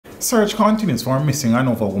Search continues for a missing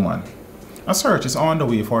Hanover woman. A search is on the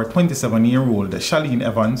way for 27-year-old Shalene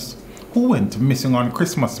Evans, who went missing on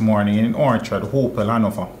Christmas morning in Orchard, Hopewell,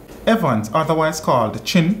 Hanover. Evans, otherwise called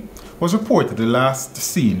Chin, was reportedly last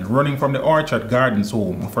seen running from the Orchard Gardens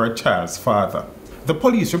home of her child's father. The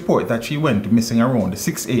police report that she went missing around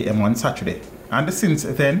 6 a.m. on Saturday, and since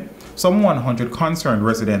then, some 100 concerned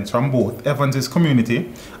residents from both Evans'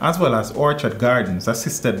 community as well as Orchard Gardens,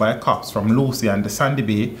 assisted by cops from Lucy and the Sandy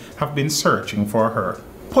Bay, have been searching for her.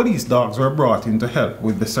 Police dogs were brought in to help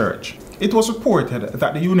with the search. It was reported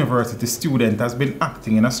that the university student has been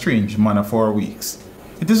acting in a strange manner for weeks.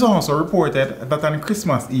 It is also reported that on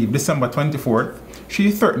Christmas Eve, December 24th,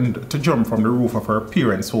 she threatened to jump from the roof of her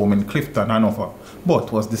parents' home in Clifton, Hanover,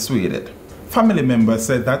 but was dissuaded. Family members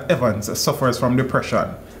said that Evans suffers from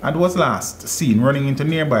depression and was last seen running into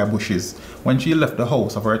nearby bushes when she left the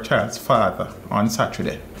house of her child's father on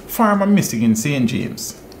Saturday. Farmer missing in St.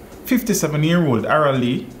 James. 57-year-old Ara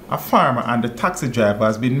Lee, a farmer and a taxi driver,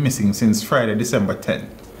 has been missing since Friday, December 10th.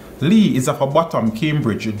 Lee is of a Bottom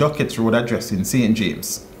Cambridge Duckett Road address in St.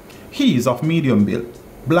 James. He is of medium build,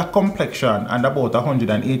 black complexion and about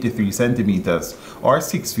 183 centimeters or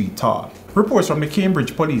 6 feet tall. Reports from the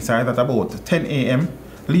Cambridge police are that about 10 a.m.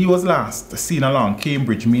 Lee was last seen along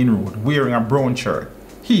Cambridge Main Road wearing a brown shirt.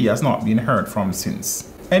 He has not been heard from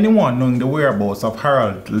since. Anyone knowing the whereabouts of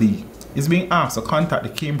Harold Lee is being asked to contact the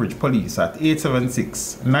Cambridge police at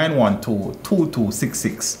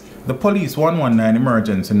 876-912-2266, the police 119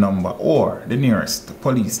 emergency number, or the nearest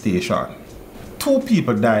police station. 2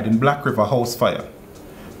 people died in Black River house fire.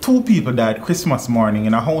 2 people died Christmas morning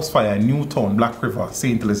in a house fire in Newtown, Black River,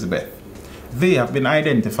 St. Elizabeth. They have been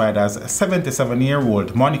identified as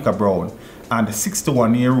 77-year-old Monica Brown and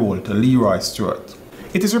 61-year-old Leroy Stewart.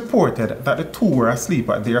 It is reported that the 2 were asleep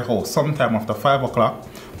at their house sometime after 5 o'clock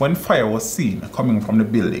when fire was seen coming from the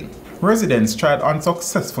building. Residents tried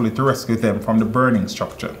unsuccessfully to rescue them from the burning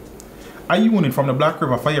structure. A unit from the Black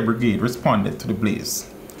River Fire Brigade responded to the blaze.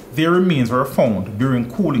 Their remains were found during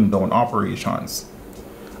cooling down operations.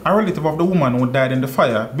 A relative of the woman who died in the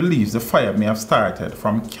fire believes the fire may have started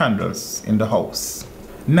from candles in the house.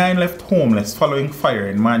 9 left homeless following fire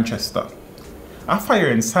in Manchester. A fire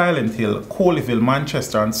in Silent Hill, Coleyville,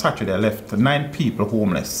 Manchester on Saturday left 9 people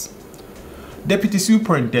homeless. Deputy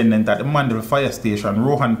Superintendent at the Mandeville Fire Station,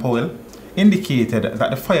 Rohan Powell, indicated that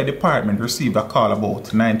the fire department received a call about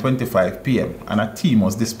 9:25 p.m. and a team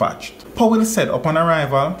was dispatched. Powell said upon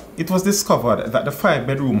arrival, it was discovered that the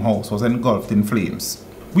 5-bedroom house was engulfed in flames.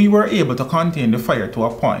 We were able to contain the fire to a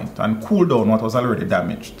point and cool down what was already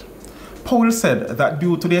damaged. Powell said that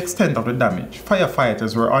due to the extent of the damage,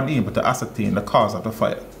 firefighters were unable to ascertain the cause of the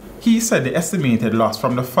fire. He said the estimated loss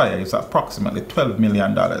from the fire is approximately $12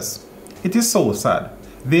 million. It is so sad.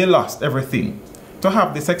 They lost everything. To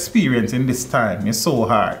have this experience in this time is so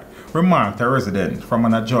hard, remarked a resident from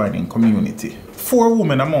an adjoining community. 4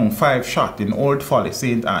 women among 5 shot in Old Folly,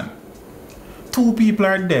 St. Anne. 2 people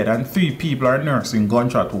are dead and 3 people are nursing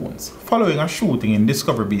gunshot wounds following a shooting in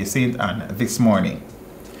Discovery Bay, St. Anne this morning.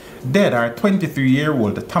 Dead are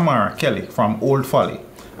 23-year-old Tamara Kelly from Old Folly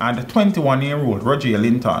and 21-year-old Roger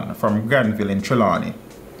Linton from Granville in Trelawney.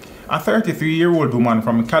 A 33-year-old woman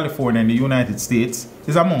from California in the United States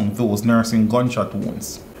is among those nursing gunshot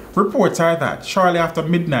wounds. Reports are that shortly after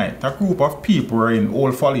midnight, a group of people were in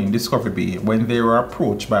Old Folly in Discovery Bay when they were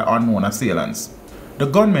approached by unknown assailants. The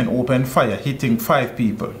gunmen opened fire, hitting 5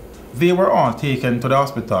 people. They were all taken to the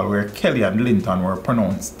hospital where Kelly and Linton were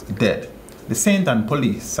pronounced dead. The St. Anne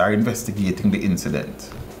police are investigating the incident.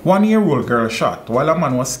 1-year-old girl shot while a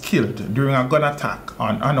man was killed during a gun attack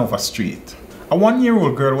on Hanover Street. A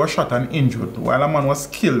 1-year-old girl was shot and injured while a man was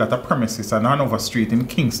killed at a premises on Hanover Street in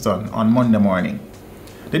Kingston on Monday morning.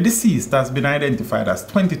 The deceased has been identified as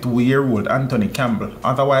 22-year-old Anthony Campbell,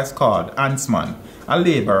 otherwise called Antsman, a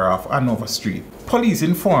laborer of Hanover Street. Police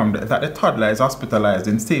informed that the toddler is hospitalized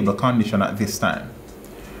in stable condition at this time.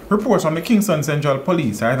 Reports from the Kingston Central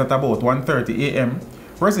Police are that about 1:30 a.m.,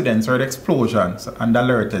 residents heard explosions and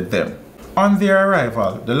alerted them. On their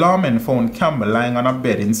arrival, the lawmen found Campbell lying on a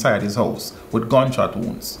bed inside his house with gunshot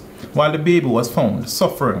wounds, while the baby was found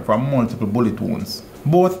suffering from multiple bullet wounds.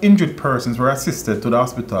 Both injured persons were assisted to the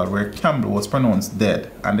hospital where Campbell was pronounced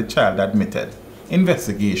dead and the child admitted.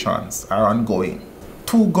 Investigations are ongoing.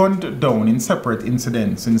 2 gunned down in separate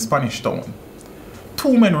incidents in Spanish Town.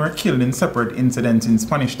 2 men were killed in separate incidents in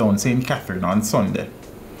Spanish Town, St. Catherine on Sunday.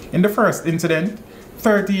 In the first incident,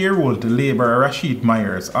 30-year-old laborer Rashid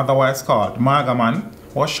Myers, otherwise called Magaman,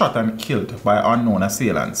 was shot and killed by unknown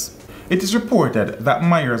assailants. It is reported that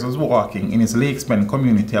Myers was walking in his Lakes Bend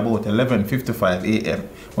community about 11:55 a.m.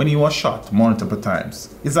 when he was shot multiple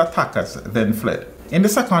times. His attackers then fled. In the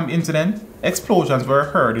second incident, explosions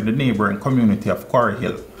were heard in the neighboring community of Quarry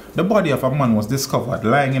Hill. The body of a man was discovered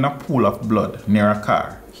lying in a pool of blood near a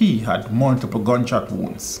car. He had multiple gunshot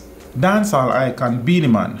wounds. Dancehall icon Beenie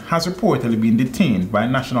Man has reportedly been detained by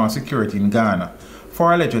national security in Ghana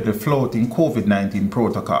for allegedly flouting COVID-19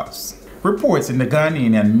 protocols. Reports in the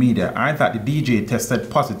Ghanaian media are that the DJ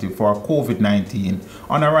tested positive for COVID-19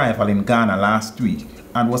 on arrival in Ghana last week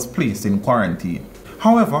and was placed in quarantine.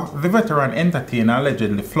 However, the veteran entertainer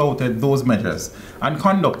allegedly flouted those measures and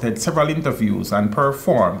conducted several interviews and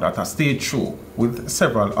performed at a stage show with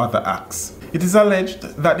several other acts. It is alleged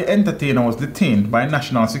that the entertainer was detained by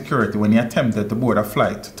national security when he attempted to board a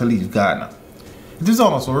flight to leave Ghana. It is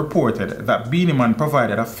also reported that Beenie Man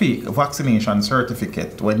provided a fake vaccination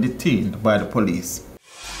certificate when detained by the police.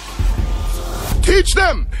 Teach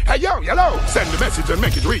them! Hey yo, hello! Send the message and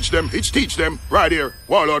make it reach them. It's teach them. Right here,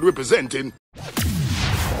 Warlord representing.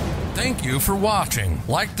 Thank you for watching.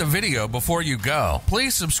 Like the video before you go.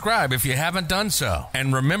 Please subscribe if you haven't done so.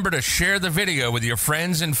 And remember to share the video with your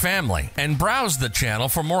friends and family. And browse the channel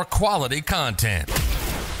for more quality content.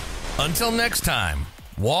 Until next time,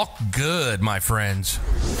 walk good, my friends.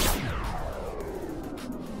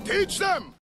 Teach them!